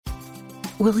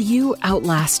Will you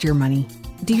outlast your money?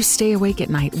 Do you stay awake at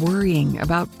night worrying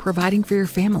about providing for your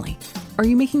family? Are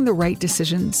you making the right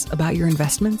decisions about your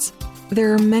investments?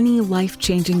 There are many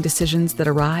life-changing decisions that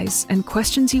arise and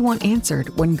questions you want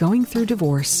answered when going through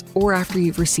divorce or after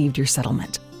you've received your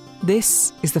settlement.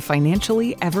 This is the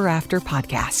Financially Ever After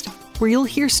podcast, where you'll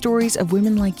hear stories of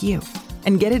women like you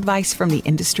and get advice from the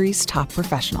industry's top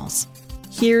professionals.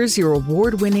 Here's your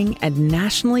award-winning and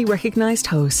nationally recognized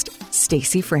host,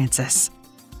 Stacey Francis.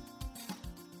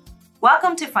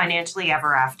 Welcome to Financially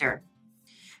Ever After.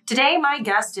 Today, my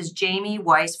guest is Jamie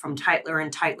Weiss from Tytler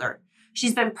 & Tytler.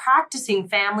 She's been practicing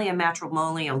family and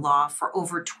matrimonial law for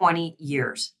over 20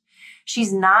 years.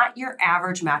 She's not your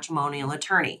average matrimonial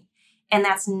attorney. And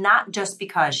that's not just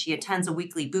because she attends a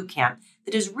weekly boot camp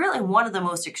that is really one of the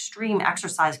most extreme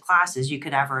exercise classes you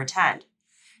could ever attend.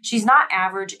 She's not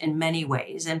average in many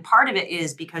ways, and part of it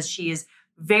is because she is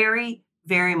very,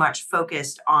 very much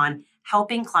focused on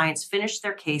helping clients finish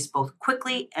their case both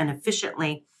quickly and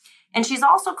efficiently. And she's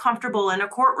also comfortable in a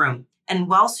courtroom and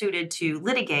well-suited to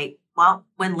litigate,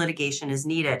 when litigation is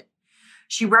needed.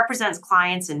 She represents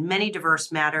clients in many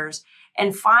diverse matters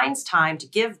and finds time to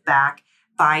give back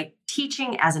by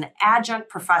teaching as an adjunct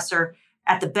professor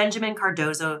at the Benjamin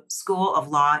Cardozo School of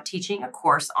Law, teaching a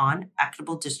course on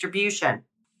equitable distribution.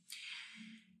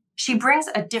 She brings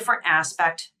a different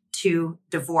aspect to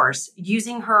divorce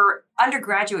using her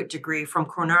undergraduate degree from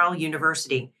Cornell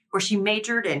University, where she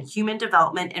majored in human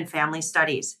development and family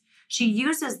studies. She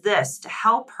uses this to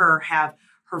help her have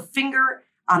her finger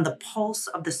on the pulse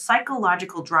of the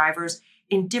psychological drivers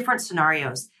in different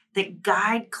scenarios that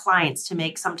guide clients to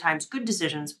make sometimes good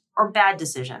decisions or bad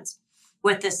decisions.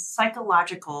 With this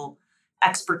psychological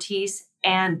expertise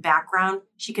and background,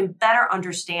 she can better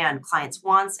understand clients'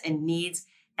 wants and needs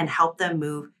and help them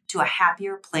move to a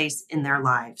happier place in their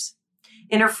lives.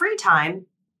 In her free time,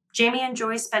 Jamie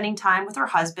enjoys spending time with her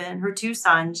husband, her 2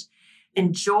 sons,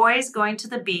 enjoys going to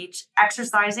the beach,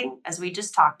 exercising, as we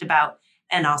just talked about,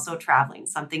 and also traveling,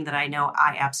 something that I know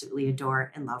I absolutely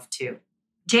adore and love too.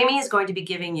 Jamie is going to be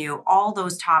giving you all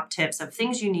those top tips of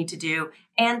things you need to do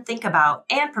and think about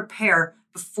and prepare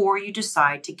before you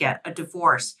decide to get a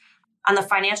divorce. On the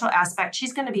financial aspect,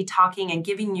 she's going to be talking and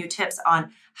giving you tips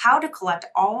on how to collect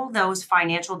all those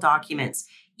financial documents,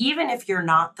 even if you're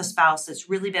not the spouse that's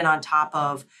really been on top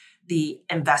of the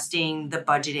investing, the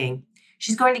budgeting.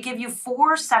 She's going to give you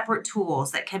 4 separate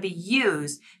tools that can be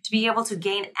used to be able to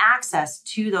gain access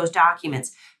to those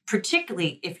documents,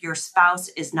 particularly if your spouse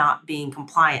is not being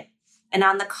compliant. And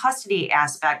on the custody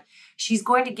aspect, she's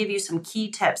going to give you some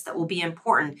key tips that will be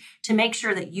important to make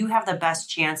sure that you have the best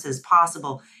chances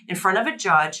possible in front of a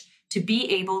judge to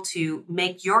be able to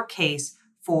make your case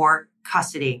for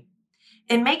custody.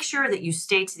 And make sure that you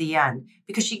stay to the end,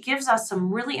 because she gives us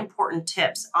some really important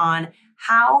tips on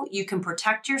how you can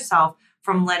protect yourself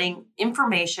from letting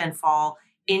information fall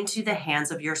into the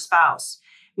hands of your spouse,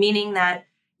 meaning that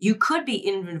you could be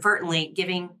inadvertently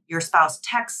giving your spouse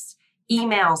texts,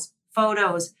 emails,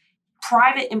 photos,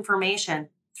 private information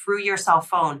through your cell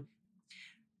phone,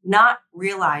 not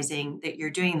realizing that you're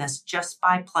doing this just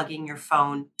by plugging your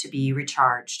phone to be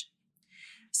recharged.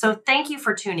 So thank you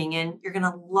for tuning in. You're going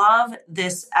to love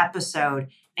this episode,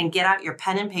 and get out your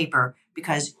pen and paper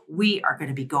because we are going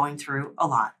to be going through a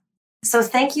lot. So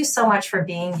thank you so much for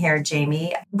being here,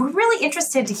 Jamie. We're really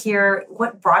interested to hear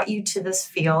what brought you to this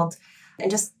field, and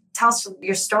just tell us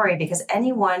your story, because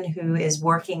anyone who is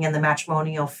working in the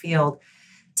matrimonial field,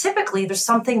 typically there's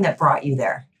something that brought you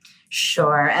there.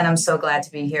 Sure. And I'm so glad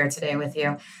to be here today with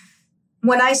you.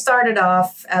 When I started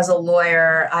off as a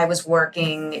lawyer, I was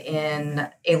working in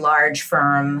a large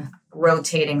firm,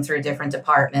 rotating through different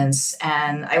departments,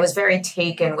 and I was very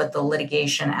taken with the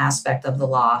litigation aspect of the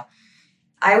law.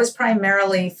 I was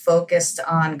primarily focused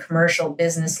on commercial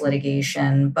business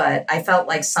litigation, but I felt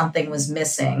like something was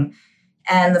missing.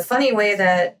 And the funny way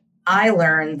that I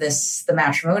learned the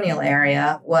matrimonial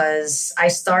area was I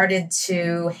started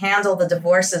to handle the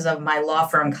divorces of my law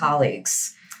firm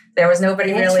colleagues. There was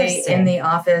nobody really in the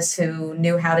office who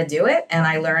knew how to do it, and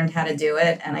I learned how to do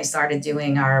it, and I started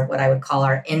doing what I would call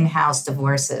our in-house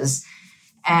divorces.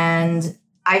 And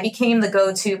I became the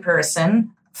go-to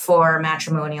person for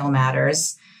matrimonial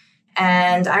matters.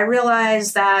 And I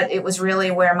realized that it was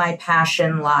really where my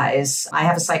passion lies. I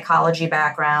have a psychology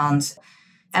background,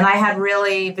 and I had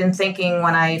really been thinking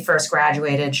when I first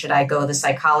graduated, should I go the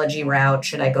psychology route?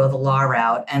 Should I go the law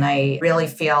route? And I really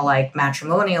feel like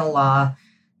matrimonial law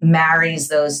marries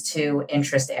those 2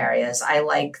 interest areas. I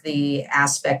like the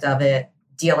aspect of it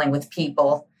dealing with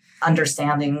people,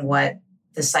 understanding what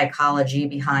the psychology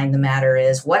behind the matter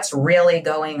is, what's really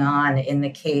going on in the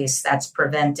case that's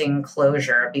preventing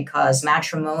closure, because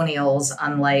matrimonials,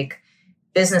 unlike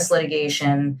business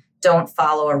litigation, don't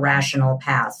follow a rational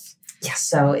path. Yeah.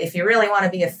 So if you really want to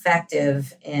be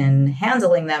effective in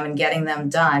handling them and getting them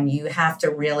done, you have to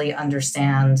really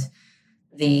understand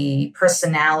the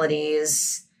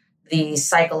personalities, the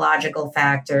psychological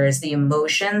factors, the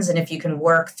emotions. And if you can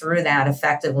work through that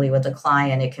effectively with the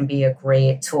client, it can be a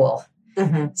great tool.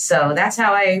 Mm-hmm. So that's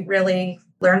how I really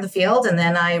learned the field. And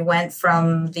then I went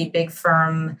from the big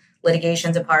firm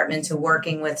litigation department to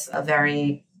working with a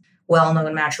very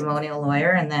well-known matrimonial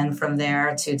lawyer. And then from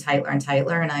there to Tytler &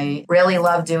 Tytler. And I really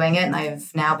love doing it. And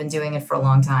I've now been doing it for a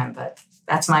long time, but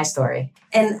that's my story.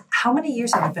 And how many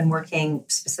years have you been working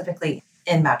specifically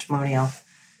in matrimonial?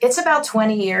 It's about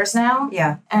 20 years now.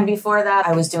 Yeah. And before that,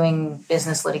 I was doing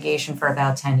business litigation for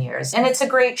about 10 years. And it's a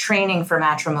great training for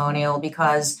matrimonial,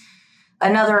 because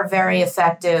another very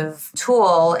effective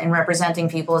tool in representing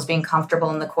people is being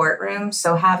comfortable in the courtroom.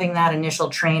 So having that initial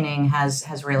training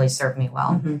has really served me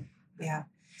well. Mm-hmm. Yeah.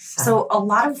 So a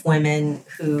lot of women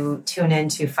who tune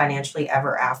into Financially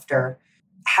Ever After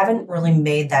haven't really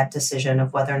made that decision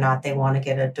of whether or not they want to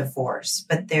get a divorce,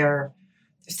 but they're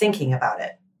thinking about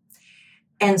it.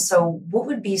 And so what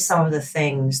would be some of the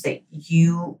things that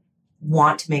you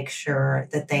want to make sure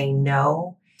that they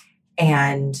know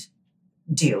and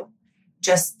do?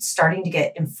 Just starting to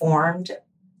get informed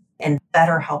and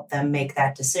better help them make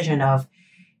that decision of,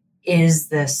 is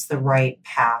this the right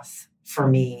path for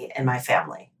me and my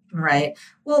family? Right.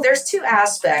 Well, there's two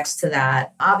aspects to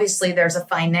that. Obviously, there's a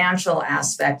financial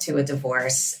aspect to a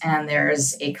divorce, and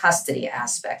there's a custody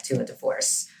aspect to a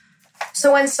divorce.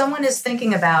 So when someone is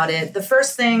thinking about it, the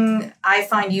first thing I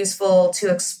find useful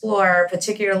to explore,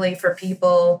 particularly for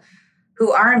people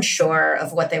who aren't sure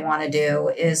of what they want to do,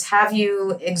 is, have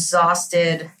you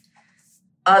exhausted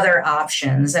other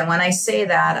options? And when I say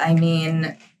that, I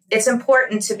mean, it's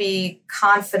important to be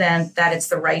confident that it's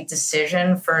the right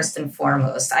decision first and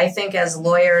foremost. I think as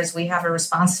lawyers, we have a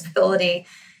responsibility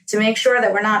to make sure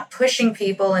that we're not pushing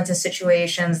people into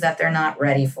situations that they're not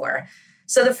ready for.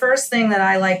 So the first thing that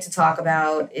I like to talk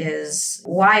about is,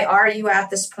 why are you at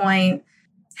this point?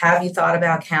 Have you thought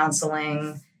about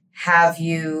counseling? Have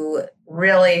you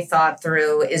really thought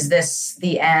through, is this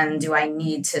the end? Do I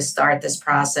need to start this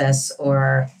process,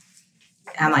 or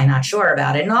am I not sure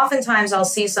about it? And oftentimes I'll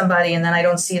see somebody and then I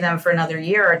don't see them for another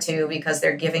year or two because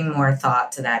they're giving more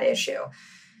thought to that issue.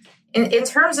 In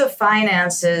terms of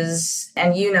finances,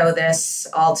 and you know this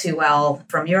all too well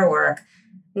from your work,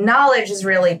 knowledge is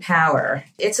really power.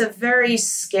 It's a very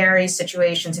scary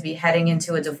situation to be heading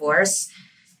into a divorce.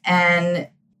 And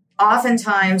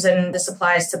oftentimes, and this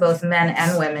applies to both men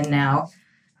and women now,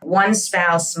 one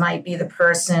spouse might be the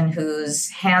person who's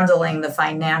handling the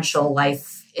financial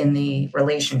life in the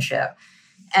relationship.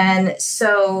 And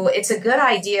so it's a good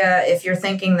idea, if you're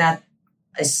thinking that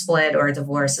a split or a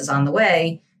divorce is on the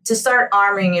way, to start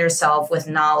arming yourself with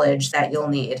knowledge that you'll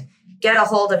need. Get a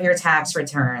hold of your tax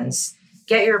returns.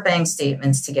 Get your bank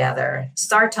statements together.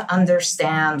 Start to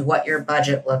understand what your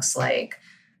budget looks like.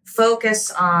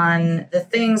 Focus on the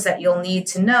things that you'll need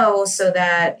to know so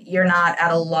that you're not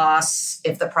at a loss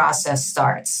if the process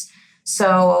starts.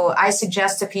 So I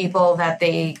suggest to people that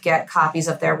they get copies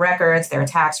of their records, their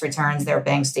tax returns, their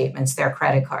bank statements, their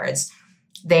credit cards.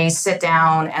 They sit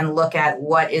down and look at,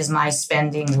 what is my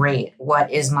spending rate?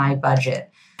 What is my budget?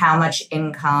 How much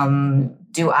income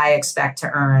do I expect to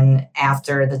earn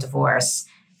after the divorce?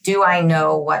 Do I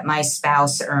know what my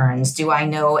spouse earns? Do I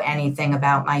know anything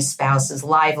about my spouse's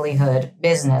livelihood,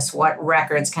 business? What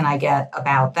records can I get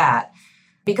about that?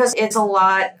 Because it's a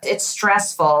lot, it's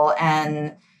stressful,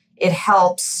 and it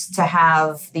helps to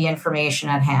have the information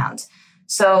at hand.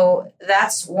 So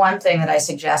that's one thing that I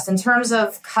suggest. In terms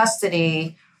of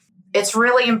custody, it's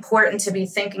really important to be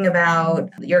thinking about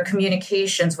your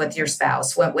communications with your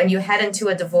spouse. When you head into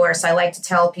a divorce, I like to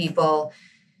tell people,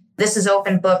 this is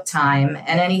open book time,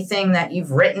 and anything that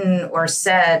you've written or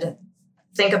said,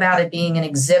 think about it being an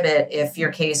exhibit if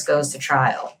your case goes to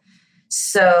trial.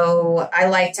 So I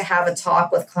like to have a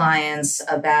talk with clients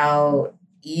about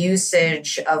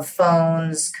usage of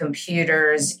phones,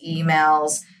 computers,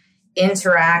 emails,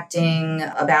 interacting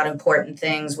about important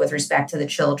things with respect to the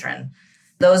children.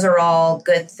 Those are all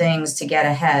good things to get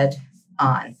ahead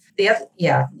on.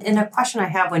 And a question I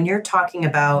have, when you're talking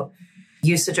about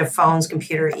usage of phones,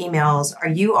 computer, emails, are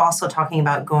you also talking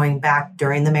about going back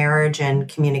during the marriage and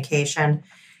communication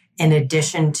in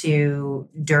addition to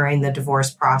during the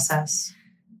divorce process?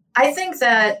 I think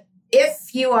that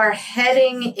If you are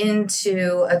heading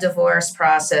into a divorce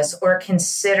process or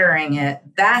considering it,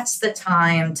 that's the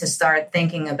time to start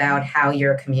thinking about how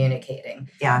you're communicating.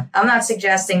 Yeah. I'm not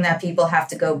suggesting that people have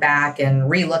to go back and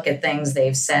relook at things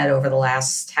they've said over the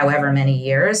last however many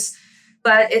years,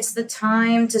 but it's the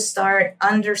time to start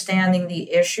understanding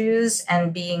the issues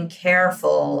and being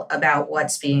careful about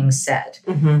what's being said.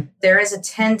 Mm-hmm. There is a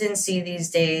tendency these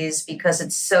days, because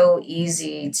it's so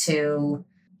easy to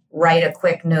write a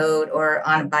quick note or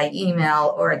by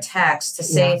email or a text to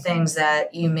say things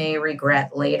that you may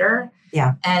regret later.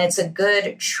 Yeah. And it's a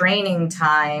good training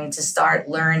time to start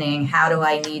learning, how do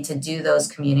I need to do those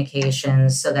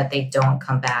communications so that they don't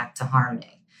come back to harm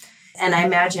me? And I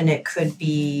imagine it could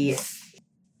be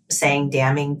saying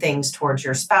damning things towards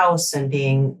your spouse and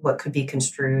being what could be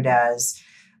construed as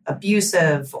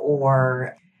abusive,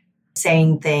 or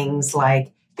saying things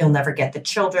like, you'll never get the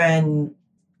children.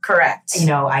 Correct.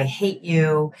 I hate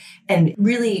you. And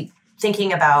really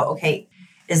thinking about, okay,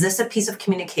 is this a piece of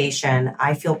communication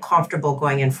I feel comfortable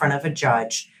going in front of a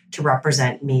judge to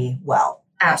represent me well?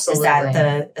 Absolutely. Is that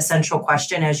the essential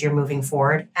question as you're moving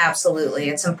forward? Absolutely.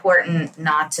 It's important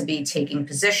not to be taking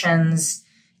positions,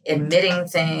 admitting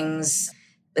things.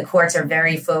 The courts are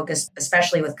very focused,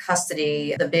 especially with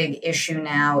custody. The big issue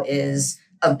now is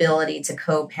ability to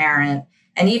co-parent.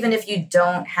 And even if you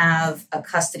don't have a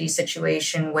custody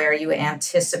situation where you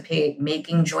anticipate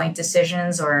making joint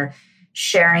decisions or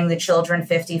sharing the children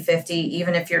 50-50,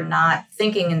 even if you're not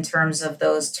thinking in terms of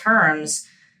those terms,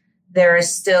 there is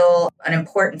still an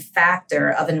important factor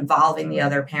of involving the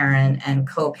other parent and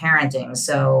co-parenting.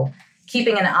 So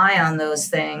keeping an eye on those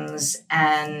things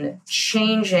and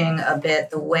changing a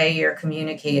bit the way you're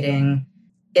communicating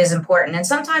is important. And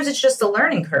sometimes it's just a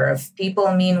learning curve.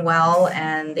 People mean well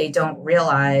and they don't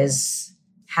realize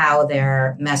how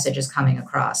their message is coming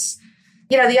across.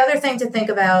 The other thing to think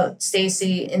about,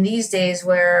 Stacey, in these days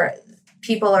where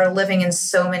people are living in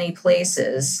so many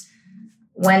places,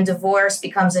 when divorce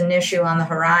becomes an issue on the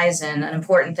horizon, an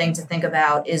important thing to think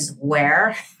about is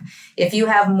where. If you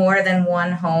have more than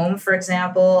one home, for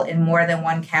example, in more than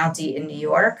one county in New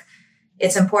York,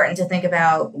 it's important to think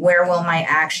about, where will my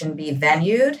action be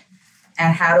venued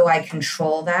and how do I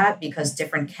control that, because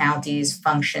different counties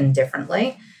function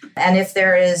differently. And if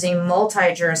there is a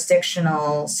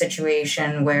multi-jurisdictional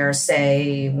situation where,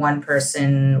 say, one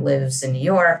person lives in New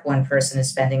York, one person is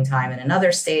spending time in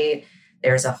another state,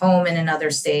 there's a home in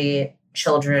another state,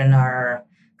 children are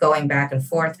going back and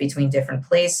forth between different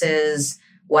places,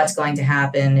 what's going to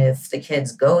happen if the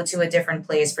kids go to a different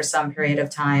place for some period of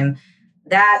time?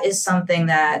 That is something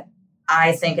that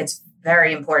I think it's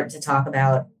very important to talk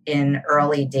about in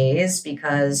early days,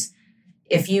 because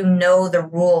if you know the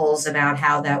rules about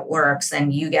how that works,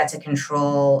 then you get to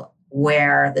control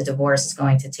where the divorce is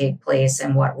going to take place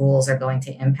and what rules are going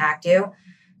to impact you.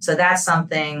 So that's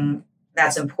something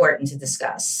that's important to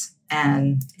discuss.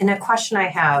 And a question I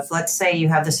have, let's say you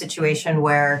have the situation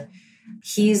where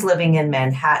he's living in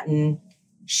Manhattan,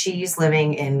 she's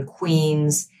living in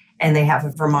Queens, and they have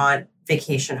a Vermont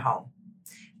vacation home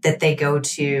that they go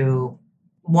to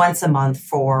once a month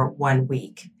for 1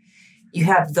 week. You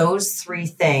have those three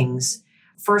things.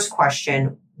 First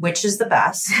question, which is the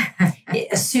best?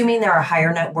 Assuming they're a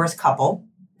higher net worth couple,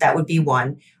 that would be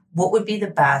one. What would be the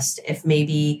best if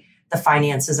maybe the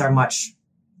finances are much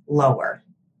lower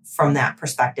from that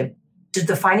perspective? Do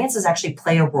the finances actually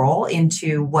play a role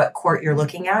into what court you're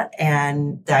looking at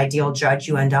and the ideal judge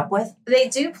you end up with? They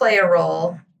do play a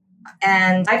role.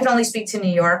 And I can only speak to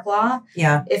New York law.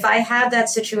 Yeah. If I had that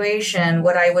situation,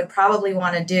 what I would probably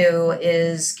want to do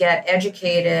is get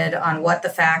educated on what the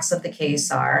facts of the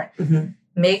case are,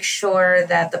 make sure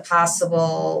that the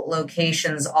possible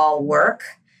locations all work.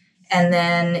 And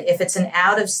then if it's an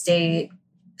out-of-state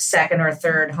second or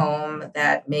third home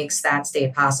that makes that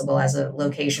state possible as a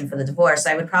location for the divorce,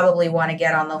 I would probably want to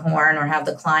get on the horn or have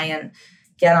the client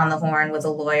get on the horn with a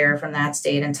lawyer from that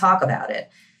state and talk about it.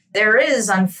 There is,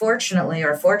 unfortunately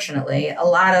or fortunately, a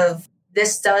lot of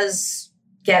this does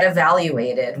get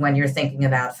evaluated when you're thinking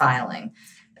about filing.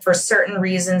 For certain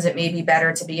reasons, it may be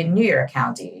better to be in New York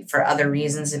County. For other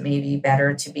reasons, it may be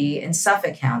better to be in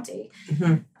Suffolk County.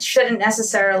 Shouldn't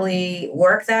necessarily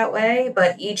work that way,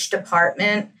 but each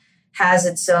department has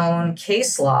its own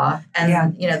case law.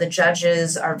 And, the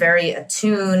judges are very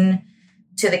attuned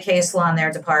to the case law in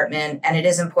their department, and it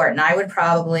is important. I would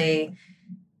probably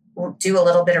do a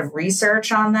little bit of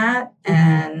research on that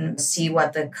and see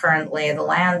what the current lay of the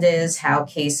land is, how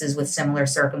cases with similar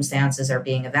circumstances are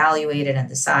being evaluated and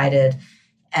decided,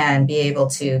 and be able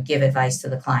to give advice to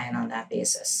the client on that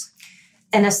basis.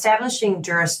 And establishing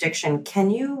jurisdiction,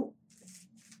 can you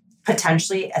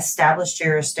potentially establish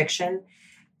jurisdiction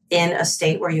in a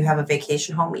state where you have a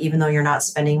vacation home, even though you're not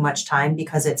spending much time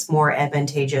because it's more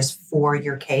advantageous for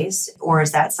your case? Or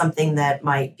is that something that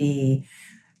might be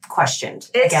questioned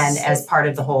again as part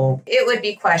of the whole? It would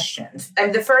be questioned. I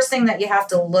mean, the first thing that you have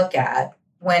to look at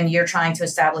when you're trying to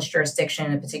establish jurisdiction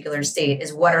in a particular state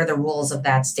is what are the rules of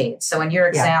that state. So in your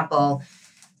example,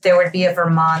 there would be a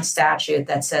Vermont statute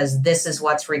that says this is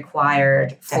what's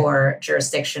required for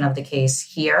jurisdiction of the case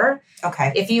here.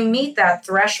 Okay. If you meet that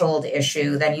threshold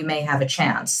issue, then you may have a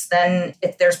chance. Then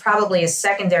if there's probably a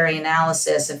secondary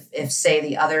analysis if say,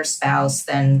 the other spouse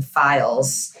then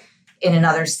files in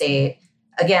another state.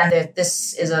 Again,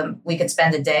 we could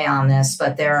spend a day on this,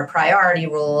 but there are priority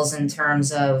rules in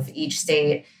terms of each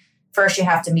state. First, you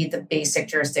have to meet the basic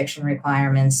jurisdiction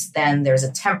requirements. Then there's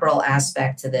a temporal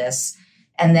aspect to this.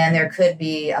 And then there could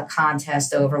be a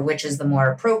contest over which is the more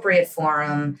appropriate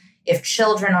forum. If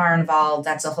children are involved,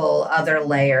 that's a whole other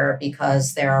layer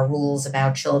because there are rules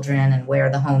about children and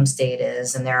where the home state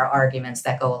is, and there are arguments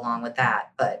that go along with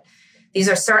that. But these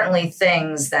are certainly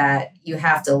things that you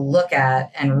have to look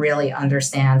at and really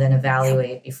understand and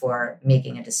evaluate before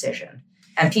making a decision.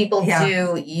 And people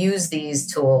do use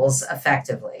these tools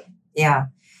effectively. Yeah.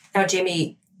 Now,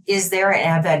 Jamie, is there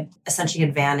an essentially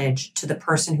advantage to the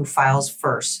person who files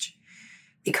first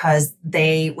because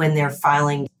they, when they're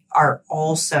filing, are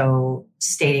also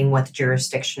stating what the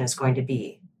jurisdiction is going to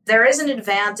be? There is an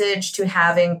advantage to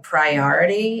having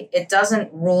priority. It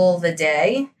doesn't rule the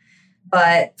day.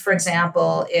 But for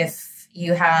example, if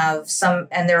you have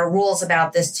and there are rules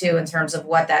about this too in terms of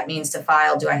what that means to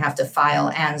file. Do I have to file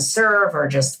and serve or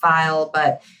just file?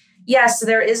 But yes,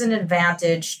 there is an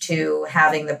advantage to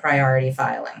having the priority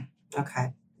filing.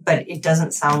 Okay. But it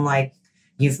doesn't sound like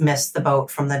you've missed the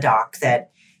boat from the dock,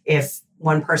 that if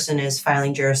one person is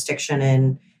filing jurisdiction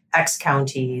in X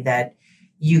county, that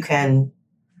you can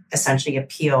essentially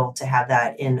appeal to have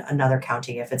that in another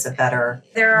county if it's a better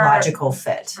logical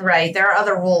fit. Right. There are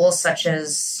other rules such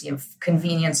as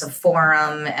convenience of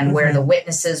forum and where the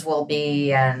witnesses will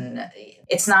be. And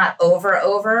it's not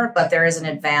over, but there is an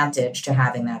advantage to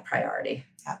having that priority.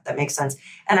 Yeah, that makes sense.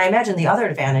 And I imagine the other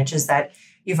advantage is that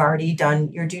you've already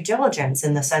done your due diligence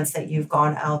in the sense that you've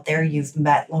gone out there, you've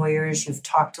met lawyers, you've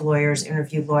talked to lawyers,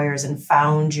 interviewed lawyers, and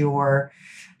found your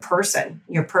person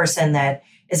that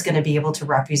is going to be able to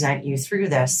represent you through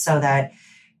this so that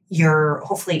you're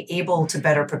hopefully able to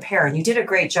better prepare. And you did a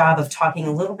great job of talking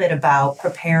a little bit about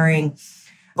preparing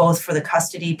both for the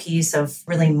custody piece of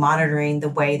really monitoring the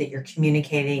way that you're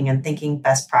communicating and thinking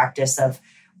best practice of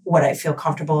what I feel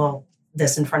comfortable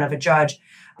this in front of a judge.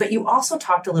 But you also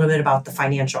talked a little bit about the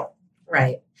financial.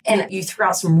 Right. And you threw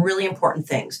out some really important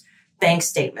things. Bank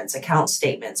statements, account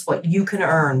statements, what you can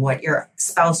earn, what your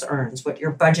spouse earns, what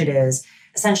your budget is,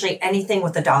 essentially anything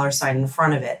with a dollar sign in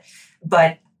front of it.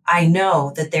 But I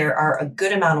know that there are a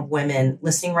good amount of women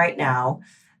listening right now,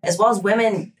 as well as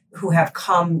women who have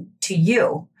come to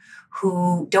you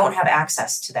who don't have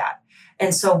access to that.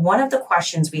 And so one of the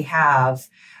questions we have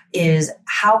is,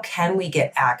 how can we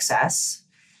get access?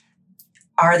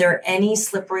 Are there any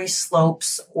slippery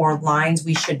slopes or lines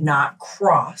we should not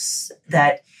cross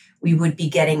that we would be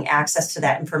getting access to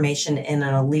that information in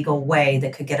a legal way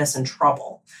that could get us in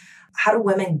trouble? How do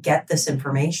women get this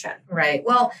information? Right.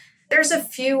 Well, there's a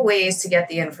few ways to get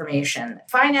the information.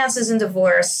 Finances and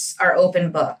divorce are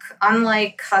open book.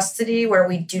 Unlike custody, where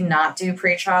we do not do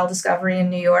pretrial discovery in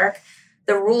New York,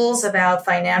 the rules about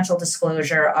financial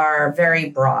disclosure are very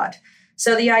broad.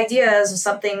 So the idea is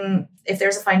if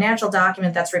there's a financial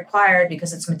document that's required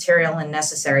because it's material and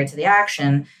necessary to the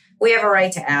action, we have a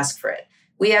right to ask for it.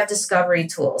 We have discovery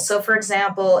tools. So for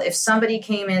example, if somebody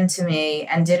came in to me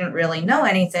and didn't really know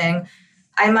anything,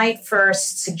 I might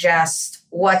first suggest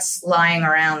what's lying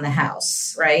around the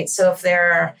house, right? So if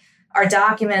there are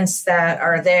documents that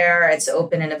are there, it's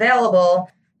open and available,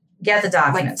 get the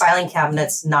documents. Like filing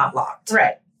cabinets not locked.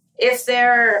 Right. If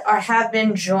there have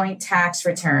been joint tax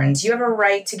returns, you have a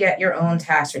right to get your own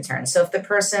tax returns. So if the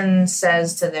person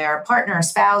says to their partner or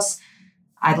spouse,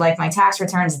 I'd like my tax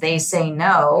returns, they say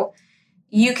no,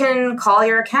 you can call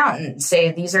your accountant and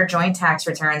say, these are joint tax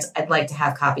returns. I'd like to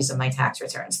have copies of my tax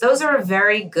returns. Those are a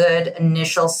very good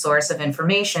initial source of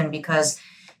information because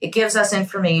it gives us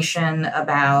information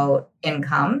about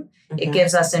income. It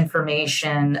gives us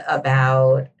information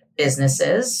about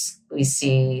businesses. We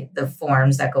see the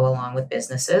forms that go along with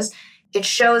businesses. It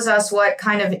shows us what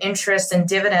kind of interest and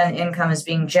dividend income is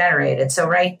being generated. So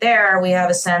right there, we have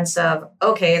a sense of,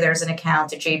 okay, there's an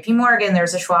account at JP Morgan,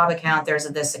 there's a Schwab account, there's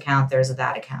a this account, there's a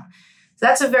that account. So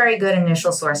that's a very good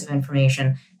initial source of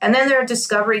information. And then there are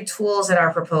discovery tools at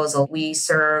our proposal. We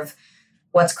serve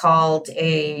what's called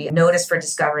a notice for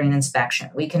discovery and inspection.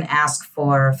 We can ask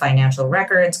for financial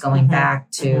records going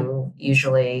back to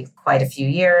usually quite a few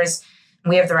years.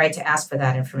 We have the right to ask for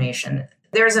that information.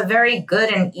 There's a very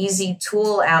good and easy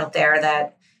tool out there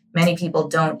that many people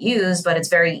don't use, but it's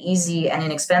very easy and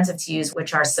inexpensive to use,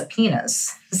 which are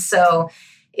subpoenas. So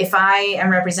if I am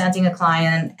representing a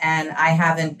client and I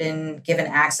haven't been given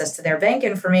access to their bank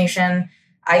information,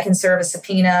 I can serve a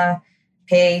subpoena,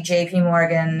 pay JP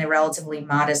Morgan a relatively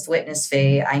modest witness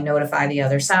fee. I notify the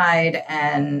other side,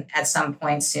 and at some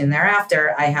point soon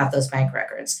thereafter, I have those bank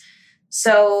records.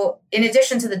 So in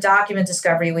addition to the document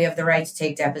discovery, we have the right to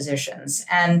take depositions.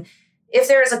 And if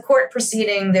there is a court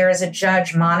proceeding, there is a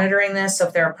judge monitoring this. So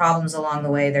if there are problems along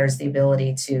the way, there's the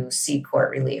ability to seek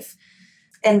court relief.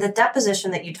 And the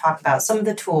deposition that you talk about, some of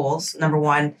the tools, number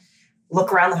one,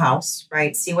 look around the house,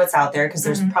 right? See what's out there, because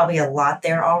there's probably a lot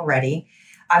there already.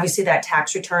 Obviously, that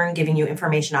tax return giving you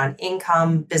information on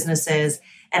income, businesses,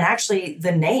 and actually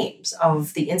the names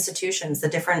of the institutions, the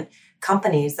different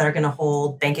companies that are going to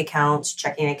hold bank accounts,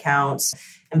 checking accounts,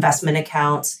 investment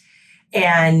accounts.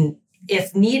 And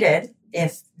if needed,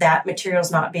 if that material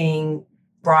is not being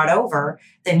brought over,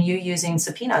 then you using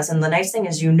subpoenas. And the nice thing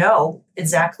is, you know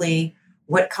exactly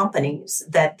what companies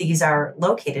that these are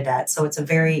located at. So it's a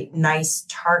very nice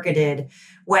targeted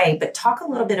way. But talk a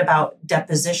little bit about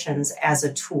depositions as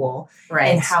a tool, right,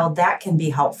 and how that can be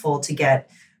helpful to get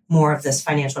more of this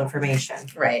financial information.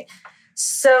 Right.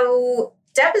 So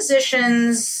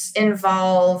depositions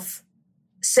involve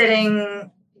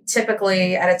sitting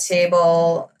typically at a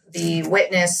table. The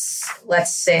witness,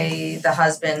 let's say the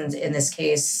husband in this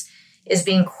case, is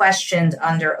being questioned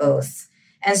under oath.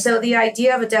 And so the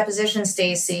idea of a deposition,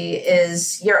 Stacey,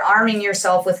 is you're arming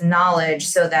yourself with knowledge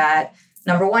so that,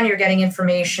 number one, you're getting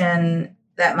information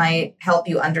that might help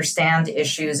you understand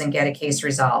issues and get a case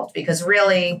resolved. Because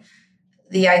really,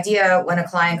 the idea when a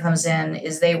client comes in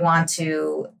is they want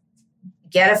to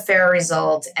get a fair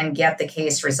result and get the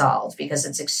case resolved, because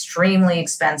it's extremely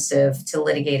expensive to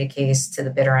litigate a case to the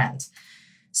bitter end.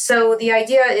 So the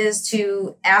idea is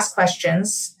to ask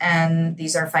questions, and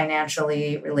these are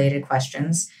financially related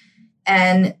questions.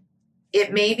 And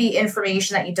it may be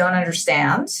information that you don't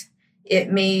understand.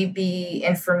 It may be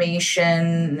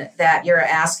information that you're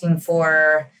asking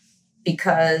for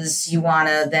because you want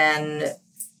to then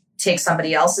take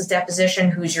somebody else's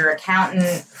deposition, who's your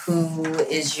accountant, who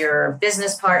is your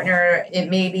business partner. It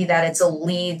may be that it's a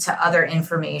lead to other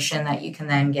information that you can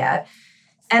then get.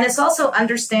 And it's also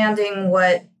understanding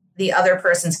what the other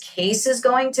person's case is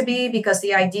going to be, because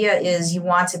the idea is you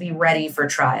want to be ready for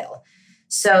trial.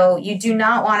 So you do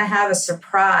not want to have a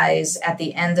surprise at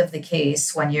the end of the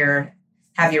case when you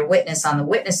have your witness on the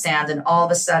witness stand and all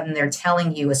of a sudden they're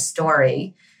telling you a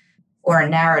story or a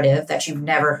narrative that you've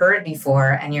never heard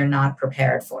before and you're not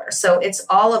prepared for. So it's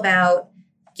all about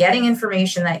getting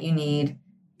information that you need,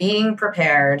 being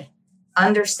prepared,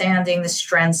 understanding the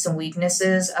strengths and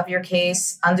weaknesses of your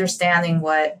case, understanding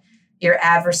what your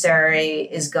adversary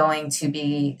is going to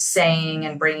be saying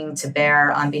and bringing to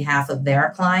bear on behalf of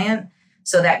their client,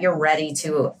 so that you're ready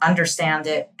to understand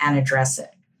it and address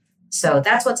it. So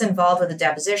that's what's involved with a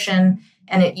deposition.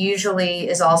 And it usually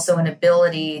is also an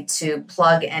ability to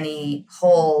plug any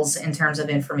holes in terms of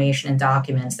information and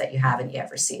documents that you haven't yet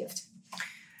received.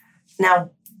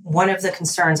 Now, one of the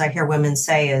concerns I hear women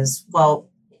say is, well,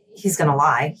 he's going to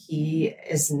lie. He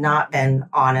has not been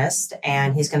honest,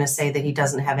 and he's going to say that he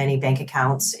doesn't have any bank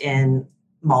accounts in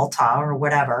Malta or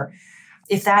whatever.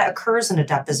 If that occurs in a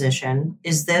deposition,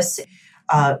 is this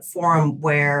a forum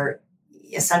where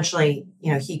essentially,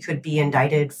 he could be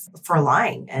indicted for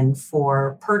lying and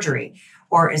for perjury?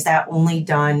 Or is that only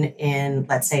done in,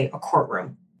 let's say, a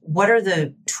courtroom? What are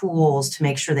the tools to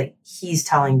make sure that he's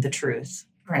telling the truth?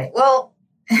 Right. Well,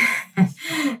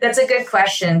 that's a good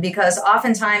question, because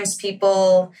oftentimes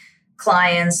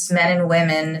clients, men and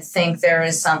women, think there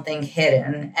is something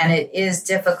hidden, and it is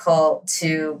difficult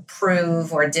to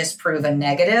prove or disprove a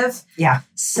negative. Yeah.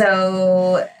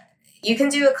 So you can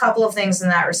do a couple of things in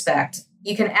that respect.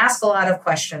 You can ask a lot of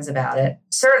questions about it.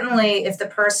 Certainly, if the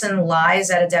person lies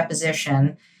at a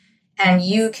deposition and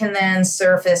you can then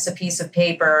surface a piece of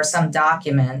paper or some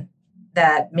document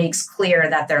that makes clear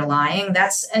that they're lying,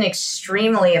 that's an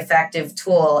extremely effective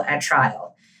tool at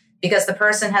trial, because the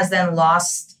person has then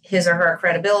lost his or her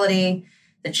credibility.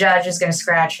 The judge is going to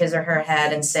scratch his or her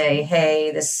head and say, hey,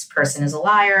 this person is a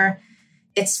liar.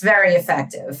 It's very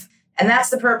effective. And that's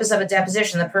the purpose of a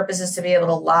deposition. The purpose is to be able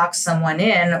to lock someone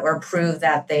in or prove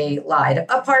that they lied.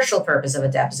 A partial purpose of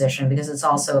a deposition, because it's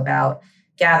also about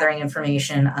gathering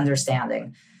information,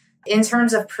 understanding. In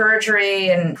terms of perjury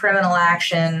and criminal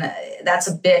action, that's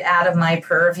a bit out of my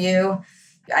purview.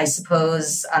 I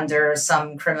suppose under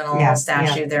some criminal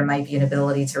statute, there might be an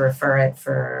ability to refer it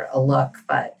for a look.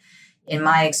 But in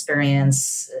my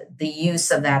experience, the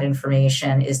use of that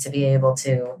information is to be able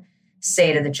to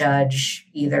say to the judge,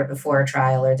 either before a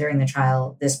trial or during the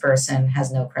trial, this person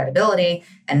has no credibility.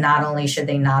 And not only should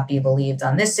they not be believed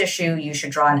on this issue, you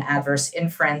should draw an adverse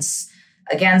inference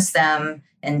against them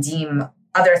and deem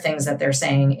other things that they're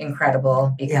saying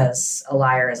incredible, because a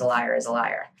liar is a liar is a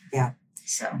liar. Yeah.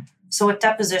 So with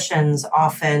depositions,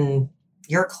 often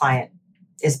your client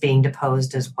is being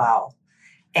deposed as well.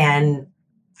 And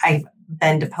I've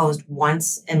been deposed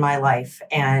once in my life.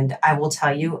 And I will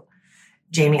tell you,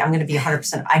 Jamie, I'm going to be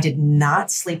 100%. I did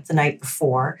not sleep the night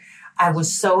before. I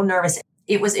was so nervous.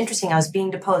 It was interesting. I was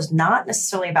being deposed, not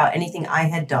necessarily about anything I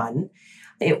had done.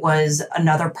 It was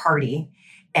another party,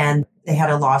 and they had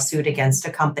a lawsuit against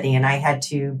a company, and I had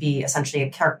to be essentially a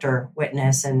character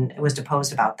witness and was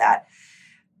deposed about that.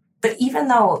 But even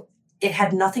though it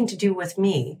had nothing to do with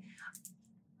me,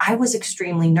 I was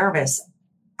extremely nervous.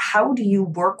 How do you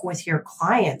work with your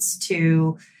clients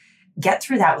to get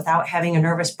through that without having a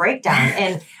nervous breakdown?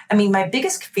 And I mean, my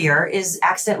biggest fear is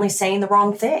accidentally saying the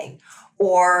wrong thing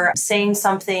or saying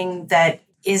something that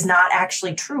is not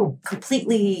actually true,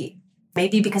 completely,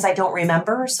 maybe because I don't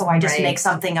remember. So I just make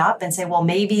something up and say, well,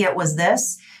 maybe it was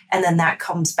this. And then that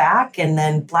comes back, and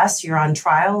then bless, you're on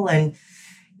trial and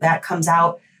that comes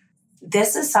out.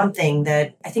 This is something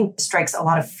that I think strikes a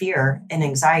lot of fear and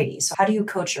anxiety. So how do you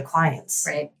coach your clients?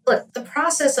 Right. Look, the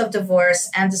process of divorce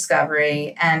and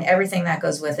discovery and everything that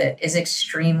goes with it is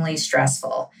extremely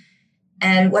stressful.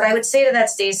 And what I would say to that,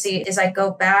 Stacey, is I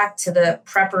go back to the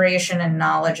preparation and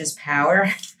knowledge is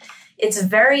power. It's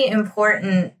very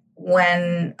important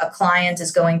when a client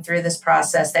is going through this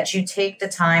process that you take the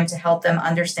time to help them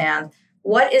understand,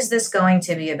 what is this going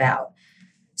to be about?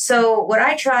 So what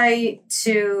I try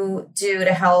to do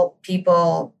to help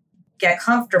people get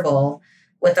comfortable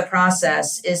with the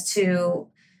process is to,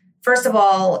 first of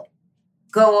all,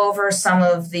 go over some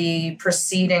of the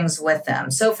proceedings with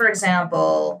them. So for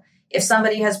example, if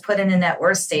somebody has put in a net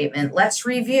worth statement, let's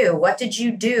review. What did you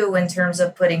do in terms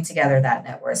of putting together that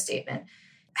net worth statement?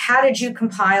 How did you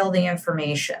compile the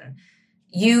information?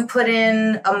 You put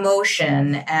in a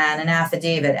motion and an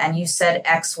affidavit and you said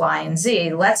X, Y, and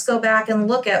Z. Let's go back and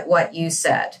look at what you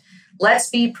said. Let's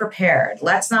be prepared.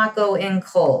 Let's not go in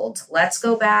cold. Let's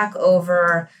go back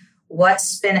over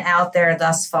what's been out there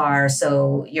thus far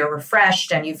so you're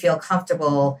refreshed and you feel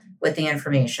comfortable with the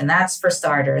information. That's for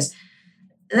starters.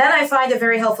 Then I find it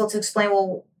very helpful to explain,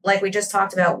 well, like we just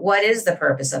talked about, what is the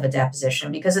purpose of a deposition?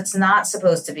 Because it's not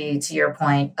supposed to be, to your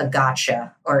point, a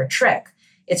gotcha or a trick.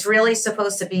 It's really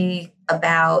supposed to be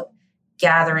about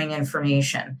gathering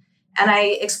information. And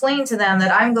I explained to them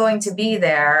that I'm going to be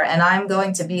there and I'm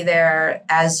going to be there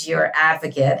as your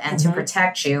advocate and to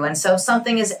protect you. And so if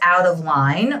something is out of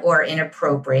line or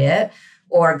inappropriate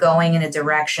or going in a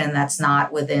direction that's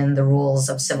not within the rules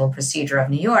of civil procedure of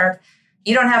New York,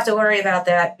 you don't have to worry about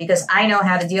that because I know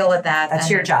how to deal with that. That's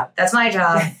your job. That's my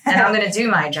job. And I'm going to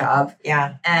do my job.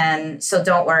 Yeah. And so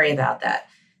don't worry about that.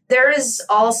 There is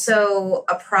also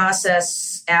a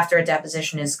process after a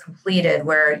deposition is completed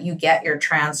where you get your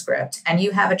transcript and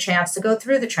you have a chance to go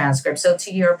through the transcript. So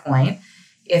to your point,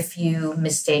 if you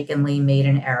mistakenly made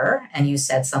an error and you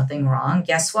said something wrong,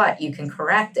 guess what? You can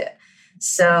correct it.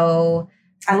 So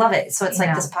I love it. So it's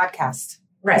like this podcast.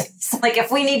 Right. It's like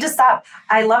if we need to stop,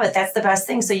 I love it. That's the best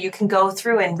thing. So you can go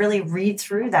through and really read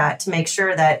through that to make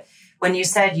sure that when you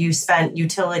said you spent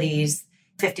utilities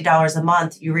 $50 a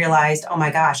month, you realized, oh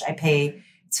my gosh, I pay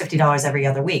 $50 every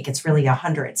other week. It's really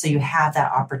 $100. So you have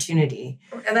that opportunity.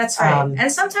 And that's right.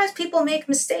 And sometimes people make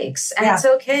mistakes and it's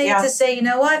okay to say, you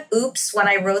know what? Oops, when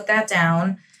I wrote that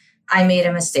down, I made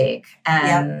a mistake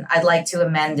and I'd like to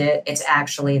amend it. It's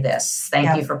actually this.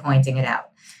 Thank you for pointing it out.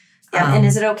 Yeah. And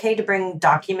is it okay to bring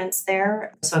documents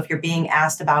there? So if you're being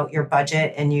asked about your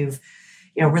budget and you've,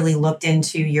 really looked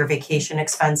into your vacation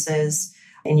expenses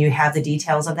and you have the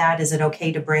details of that, is it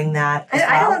okay to bring that as well?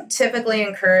 I don't typically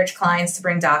encourage clients to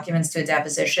bring documents to a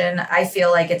deposition. I feel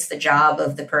like it's the job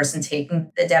of the person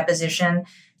taking the deposition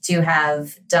to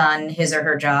have done his or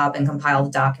her job and compile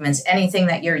the documents. Anything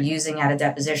that you're using at a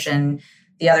deposition,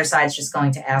 the other side's just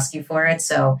going to ask you for it.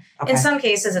 So in some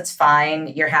cases, it's fine.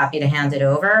 You're happy to hand it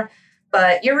over.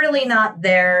 But you're really not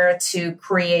there to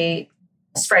create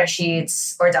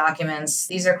spreadsheets or documents.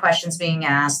 These are questions being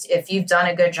asked. If you've done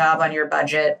a good job on your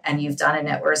budget and you've done a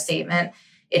net worth statement,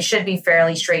 it should be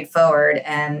fairly straightforward.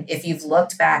 And if you've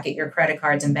looked back at your credit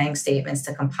cards and bank statements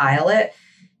to compile it,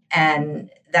 and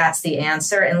that's the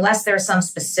answer, unless there's some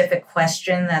specific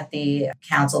question that the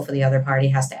counsel for the other party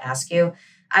has to ask you.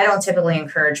 I don't typically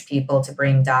encourage people to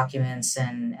bring documents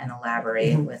and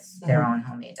elaborate with their own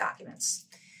homemade documents.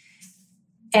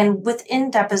 And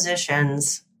within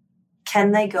depositions,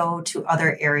 can they go to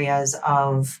other areas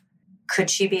of, could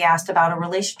she be asked about a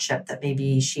relationship that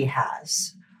maybe she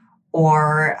has,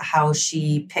 or how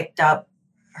she picked up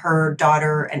her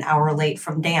daughter an hour late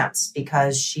from dance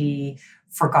because she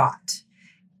forgot?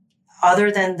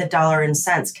 Other than the dollar and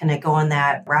cents, can it go on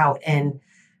that route? And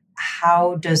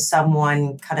how does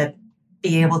someone kind of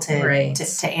be able to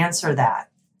answer that?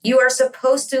 You are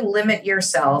supposed to limit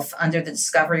yourself under the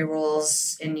discovery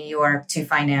rules in New York to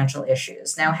financial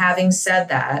issues. Now, having said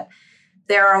that,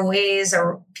 there are ways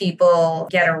people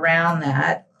get around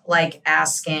that, like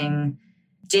asking,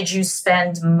 did you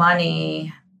spend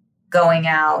money going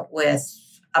out with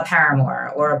a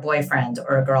paramour or a boyfriend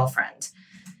or a girlfriend?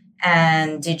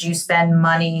 And did you spend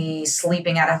money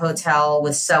sleeping at a hotel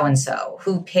with so-and-so?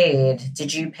 Who paid?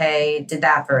 Did you pay? Did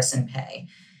that person pay?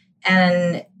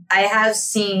 And I have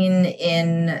seen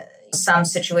in some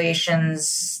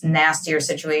situations, nastier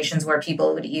situations, where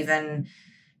people would even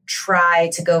try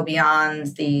to go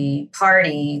beyond the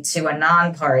party to a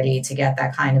non-party to get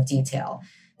that kind of detail.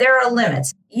 There are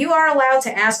limits. You are allowed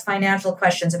to ask financial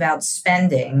questions about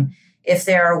spending if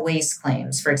there are waste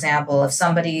claims. For example, if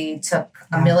somebody took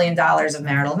 $1 million of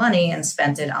marital money and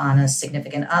spent it on a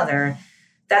significant other,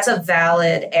 that's a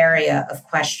valid area of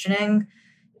questioning.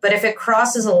 But if it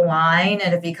crosses a line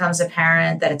and it becomes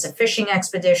apparent that it's a fishing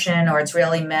expedition or it's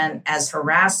really meant as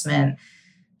harassment,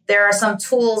 there are some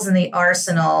tools in the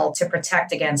arsenal to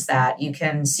protect against that. You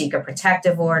can seek a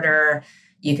protective order.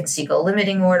 You can seek a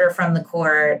limiting order from the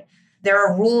court. There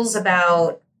are rules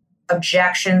about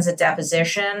objections at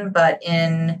deposition, but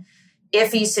in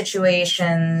iffy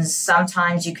situations,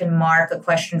 sometimes you can mark a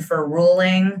question for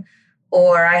ruling,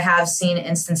 or I have seen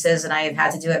instances, and I have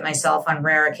had to do it myself on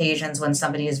rare occasions when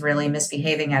somebody is really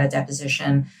misbehaving at a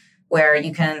deposition, where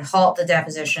you can halt the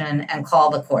deposition and call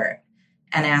the court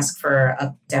and ask for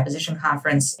a deposition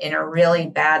conference. In a really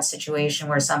bad situation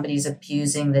where somebody's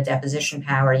abusing the deposition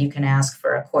power, you can ask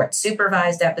for a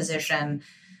court-supervised deposition.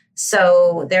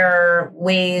 So there are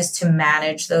ways to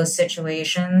manage those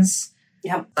situations.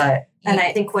 Yep. And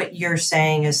I think what you're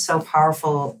saying is so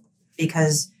powerful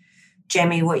because,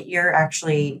 Jamie, what you're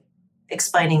actually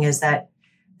explaining is that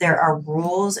there are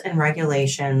rules and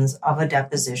regulations of a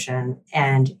deposition,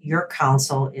 and your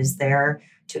counsel is there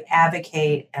to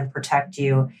advocate and protect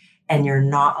you, and you're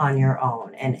not on your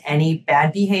own. And any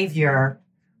bad behavior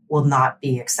will not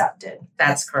be accepted.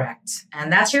 That's correct.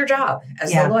 And that's your job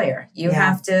as a lawyer. You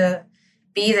have to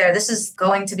be there. This is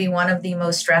going to be one of the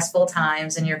most stressful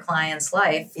times in your client's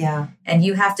life. Yeah. And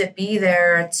you have to be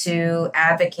there to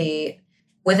advocate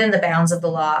within the bounds of the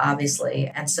law, obviously,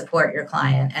 and support your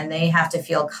client. And they have to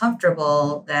feel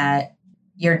comfortable that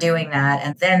you're doing that.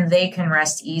 And then they can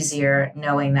rest easier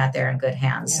knowing that they're in good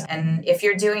hands. Yeah. And if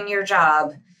you're doing your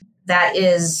job, that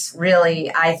is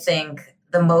really, I think,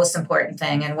 the most important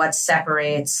thing and what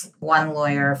separates one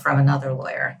lawyer from another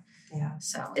lawyer. Yeah.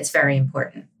 So it's very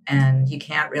important. And you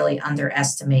can't really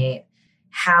underestimate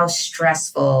how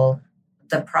stressful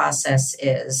the process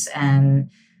is. And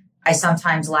I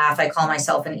sometimes laugh. I call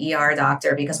myself an ER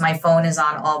doctor because my phone is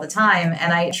on all the time.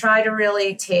 And I try to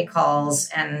really take calls.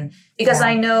 And because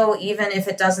I know even if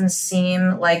it doesn't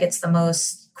seem like it's the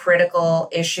most critical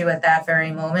issue at that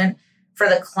very moment, for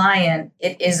the client,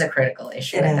 it is a critical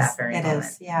issue that very moment. It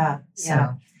is, yeah.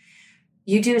 So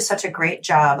you do such a great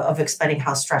job of explaining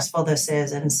how stressful this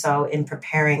is. And so in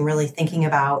preparing, really thinking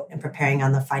about and preparing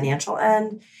on the financial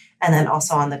end, and then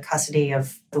also on the custody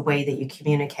of the way that you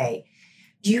communicate.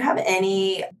 Do you have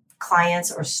any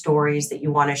clients or stories that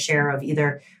you want to share of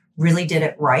either really did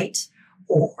it right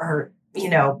or,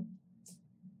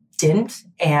 didn't,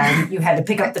 and you had to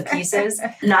pick up the pieces?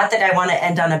 Not that I want to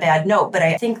end on a bad note, but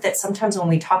I think that sometimes when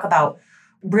we talk about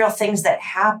real things that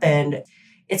happened,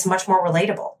 it's much more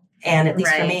relatable. And at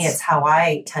least for me, it's how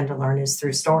I tend to learn is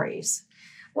through stories.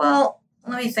 Well,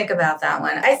 let me think about that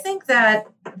one. I think that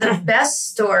the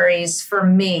best stories for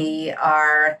me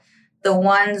are the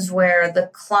ones where the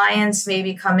clients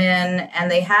maybe come in and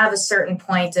they have a certain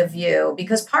point of view,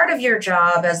 because part of your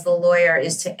job as the lawyer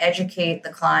is to educate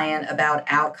the client about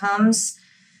outcomes.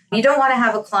 You don't want to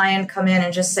have a client come in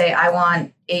and just say, I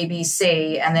want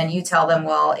ABC, and then you tell them,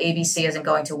 well, ABC isn't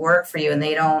going to work for you, and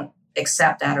they don't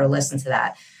accept that or listen to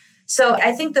that. So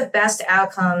I think the best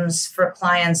outcomes for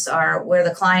clients are where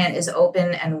the client is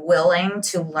open and willing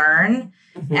to learn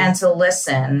and to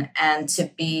listen and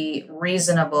to be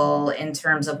reasonable in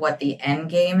terms of what the end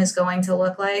game is going to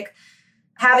look like.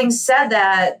 Having said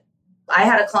that, I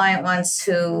had a client once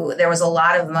who there was a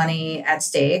lot of money at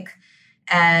stake,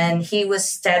 and he was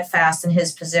steadfast in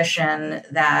his position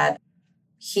that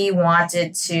he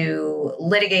wanted to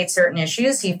litigate certain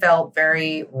issues. He felt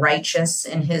very righteous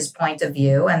in his point of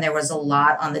view, and there was a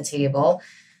lot on the table,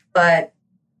 but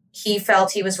he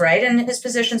felt he was right, and his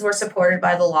positions were supported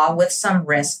by the law with some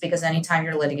risk, because anytime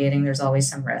you're litigating, there's always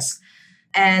some risk.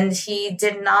 And he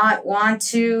did not want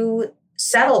to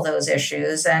settle those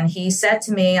issues. And he said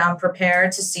to me, I'm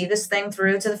prepared to see this thing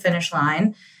through to the finish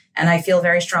line, and I feel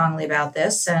very strongly about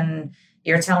this. And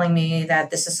you're telling me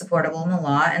that this is supportable in the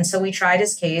law. And so we tried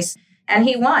his case, and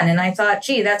he won. And I thought,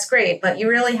 gee, that's great. But you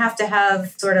really have to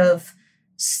have sort of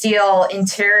steel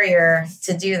interior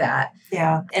to do that.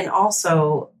 Yeah. And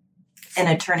also an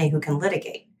attorney who can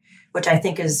litigate, which I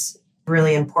think is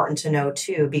really important to know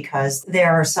too, because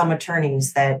there are some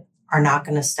attorneys that are not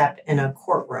going to step in a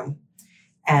courtroom.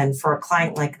 And for a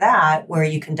client like that, where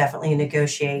you can definitely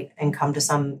negotiate and come to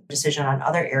some decision on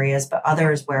other areas, but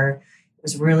others where it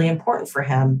was really important for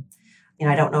him,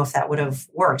 I don't know if that would have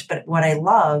worked. But what I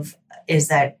love is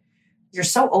that you're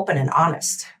so open and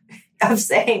honest of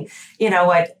saying, you know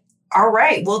what, all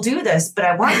right, we'll do this, but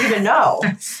I want you to know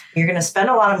you're going to spend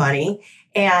a lot of money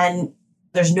and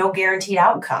there's no guaranteed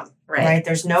outcome. Right.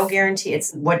 There's no guarantee.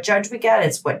 It's what judge we get.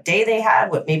 It's what day they had,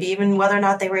 what maybe even whether or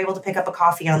not they were able to pick up a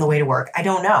coffee on the way to work. I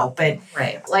don't know. But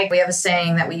right. Like we have a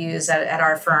saying that we use at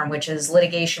our firm, which is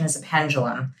litigation is a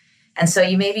pendulum. And so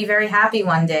you may be very happy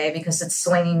one day because it's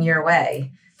swinging your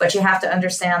way, but you have to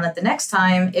understand that the next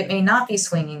time it may not be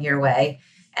swinging your way.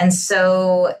 And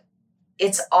so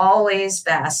it's always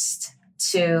best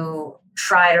to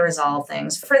try to resolve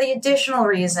things. For the additional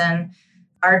reason,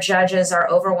 our judges are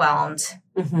overwhelmed.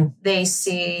 Mm-hmm. They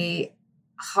see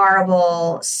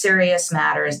horrible, serious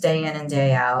matters day in and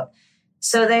day out.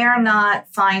 So they are not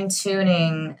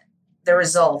fine-tuning the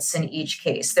results in each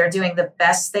case. They're doing the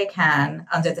best they can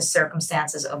under the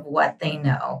circumstances of what they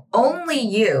know. Only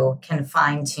you can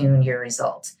fine-tune your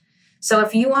result. So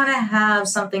if you want to have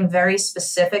something very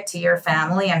specific to your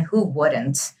family, and who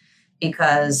wouldn't,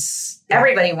 because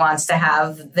everybody wants to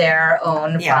have their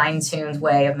own fine-tuned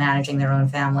way of managing their own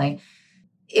family.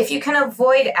 If you can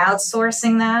avoid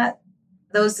outsourcing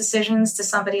those decisions to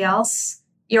somebody else,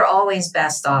 you're always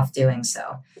best off doing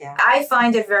so. Yeah. I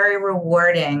find it very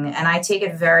rewarding, and I take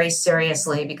it very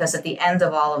seriously, because at the end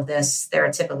of all of this, there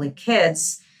are typically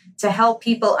kids, to help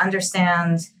people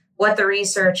understand what the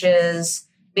research is,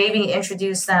 maybe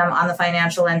introduce them on the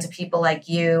financial end to people like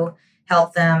you,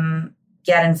 help them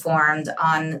get informed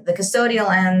on the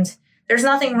custodial end. There's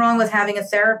nothing wrong with having a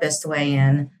therapist weigh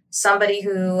in, somebody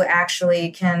who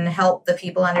actually can help the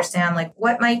people understand like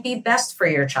what might be best for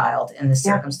your child in this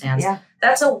circumstance. Yeah.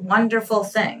 That's a wonderful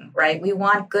thing, right? We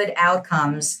want good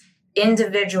outcomes,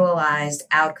 individualized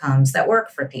outcomes that work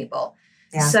for people.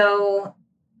 Yeah. So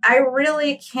I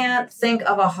really can't think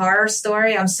of a horror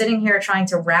story. I'm sitting here trying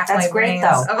to rack my brains.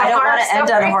 That's great, though. I don't want to end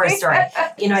on a horror story.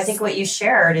 I think what you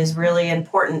shared is really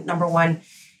important. Number one,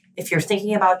 if you're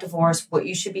thinking about divorce, what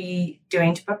you should be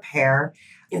doing to prepare,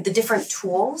 the different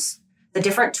tools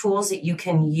that you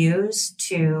can use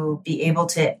to be able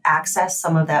to access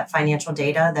some of that financial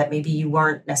data that maybe you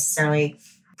weren't necessarily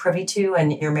privy to in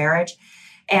your marriage,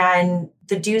 and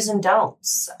the do's and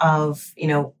don'ts of,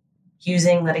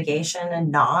 using litigation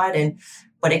and not, and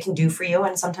what it can do for you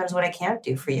and sometimes what it can't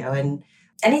do for you. And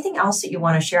anything else that you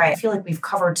want to share? I feel like we've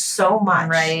covered so much.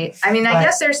 Right. I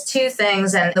guess there's two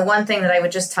things. And the one thing that I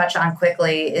would just touch on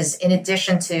quickly is, in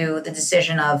addition to the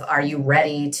decision of, are you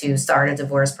ready to start a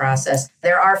divorce process?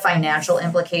 There are financial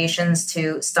implications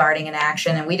to starting an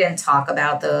action. And we didn't talk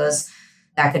about those.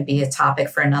 That could be a topic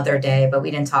for another day, but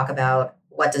we didn't talk about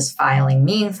what does filing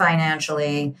mean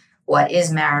financially? What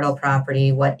is marital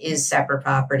property? What is separate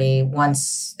property?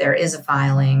 Once there is a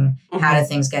filing, how do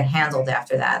things get handled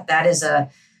after that? That is a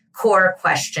core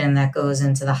question that goes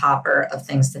into the hopper of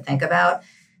things to think about.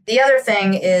 The other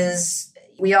thing is,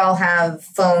 we all have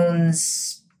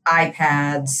phones,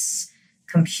 iPads,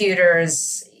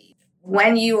 computers.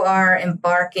 When you are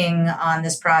embarking on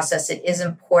this process, it is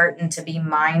important to be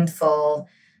mindful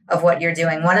of what you're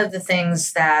doing. One of the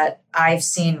things that I've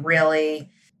seen really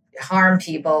harm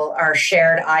people are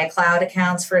shared iCloud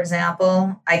accounts, for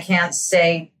example. I can't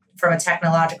say from a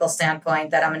technological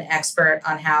standpoint that I'm an expert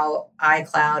on how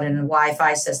iCloud and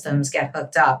Wi-Fi systems get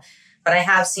hooked up, but I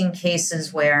have seen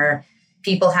cases where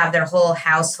people have their whole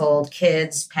household,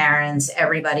 kids, parents,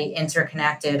 everybody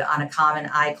interconnected on a common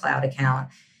iCloud account.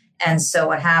 And so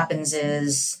what happens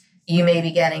is you may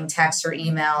be getting texts or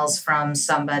emails from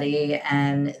somebody,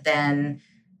 and then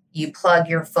you plug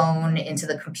your phone into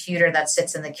the computer that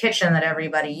sits in the kitchen that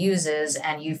everybody uses,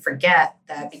 and you forget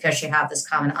that because you have this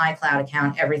common iCloud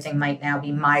account, everything might now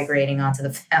be migrating onto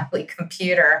the family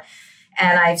computer.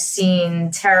 And I've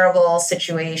seen terrible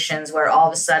situations where all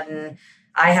of a sudden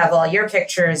I have all your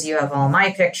pictures, you have all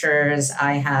my pictures,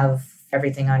 I have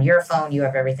everything on your phone, you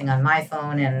have everything on my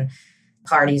phone, and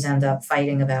parties end up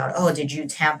fighting about, oh, did you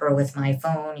tamper with my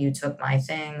phone? You took my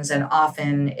things. And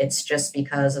often it's just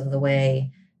because of the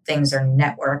way things are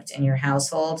networked in your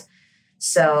household.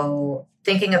 So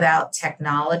thinking about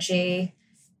technology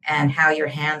and how you're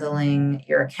handling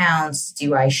your accounts.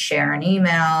 Do I share an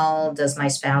email? Does my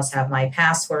spouse have my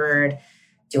password?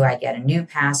 Do I get a new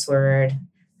password?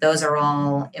 Those are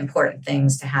all important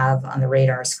things to have on the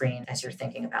radar screen as you're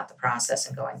thinking about the process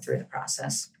and going through the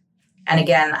process. And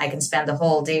again, I can spend a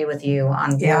whole day with you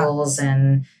on rules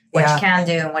and what you can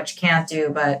do and what you can't do,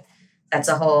 but that's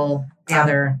a whole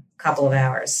other couple of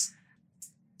hours.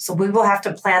 So we will have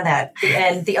to plan that.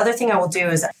 And the other thing I will do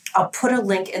is I'll put a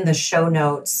link in the show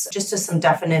notes just to some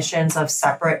definitions of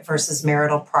separate versus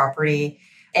marital property.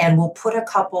 And we'll put a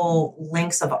couple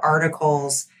links of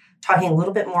articles talking a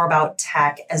little bit more about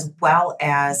tech, as well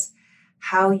as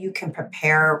how you can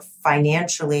prepare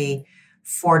financially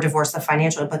for divorce, the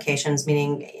financial implications,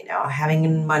 meaning,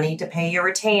 having money to pay your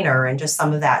retainer and just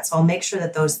some of that. So I'll make sure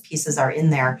that those pieces are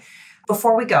in there.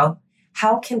 Before we go,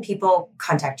 how can people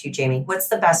contact you, Jamie? What's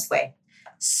the best way?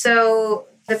 So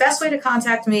the best way to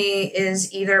contact me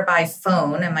is either by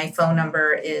phone, and my phone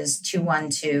number is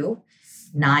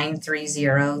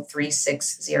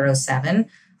 212-930-3607,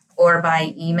 or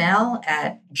by email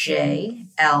at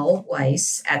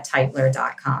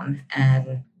jlweiss@tytler.com.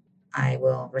 And I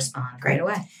will respond right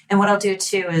away. And what I'll do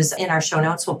too is in our show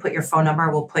notes, we'll put your phone number,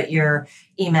 we'll put your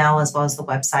email as well as the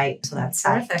website. So that's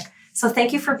terrific. So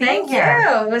thank you for being here.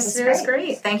 Thank you. It was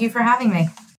great. Thank you for having me.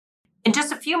 In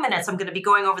just a few minutes, I'm going to be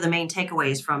going over the main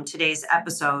takeaways from today's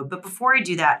episode. But before I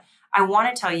do that, I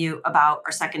want to tell you about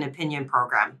our Second Opinion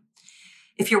program.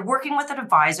 If you're working with an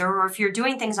advisor or if you're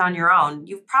doing things on your own,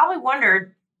 you've probably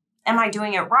wondered, am I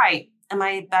doing it right? Am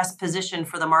I best positioned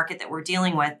for the market that we're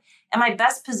dealing with? Am I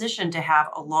best positioned to have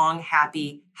a long,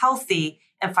 happy, healthy,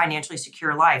 and financially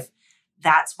secure life?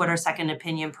 That's what our Second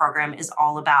Opinion program is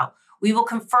all about. We will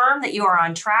confirm that you are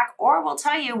on track, or we'll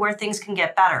tell you where things can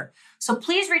get better. So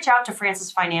please reach out to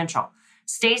Francis Financial.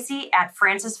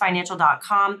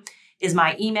 Stacy@francisfinancial.com is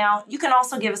my email. You can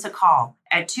also give us a call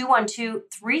at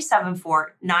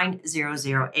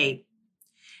 212-374-9008.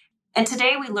 And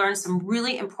today we learned some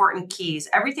really important keys,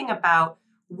 everything about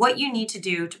what you need to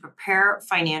do to prepare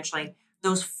financially,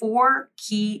 those 4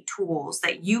 key tools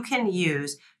that you can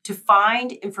use to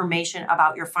find information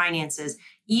about your finances,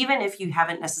 even if you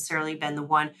haven't necessarily been the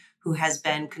one who has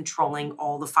been controlling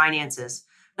all the finances.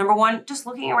 Number 1, just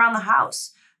looking around the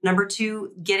house. Number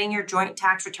 2, getting your joint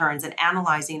tax returns and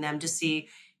analyzing them to see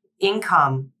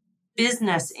income,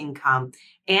 business income,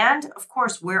 and of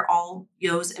course, where all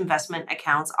those investment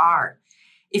accounts are.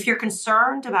 If you're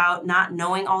concerned about not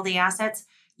knowing all the assets,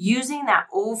 using that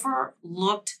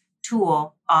overlooked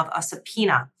tool of a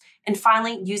subpoena. And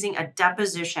finally, using a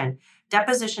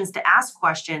depositions to ask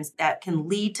questions that can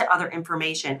lead to other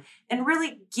information and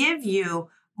really give you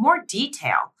more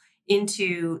detail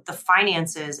into the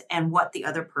finances and what the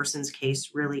other person's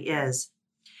case really is.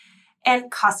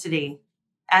 And custody.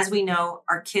 As we know,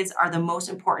 our kids are the most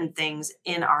important things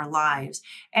in our lives.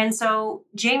 And so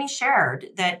Jamie shared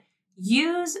that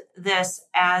use this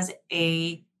as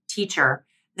a teacher,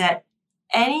 that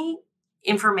any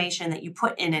information that you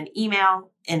put in an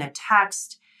email, in a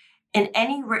text, in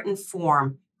any written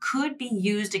form could be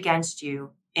used against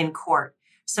you in court.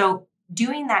 So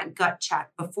doing that gut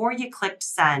check before you clicked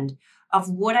send of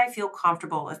would I feel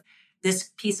comfortable if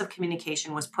this piece of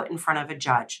communication was put in front of a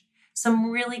judge.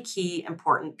 Some really key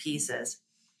important pieces.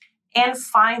 And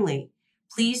finally,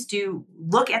 please do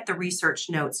look at the research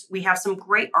notes. We have some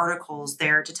great articles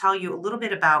there to tell you a little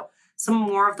bit about some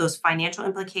more of those financial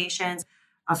implications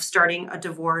of starting a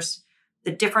divorce,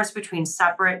 the difference between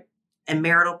separate and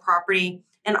marital property,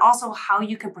 and also how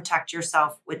you can protect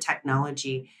yourself with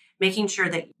technology, making sure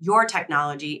that your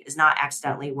technology is not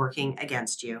accidentally working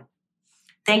against you.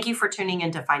 Thank you for tuning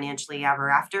into Financially Ever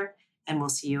After, and we'll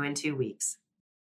see you in 2 weeks.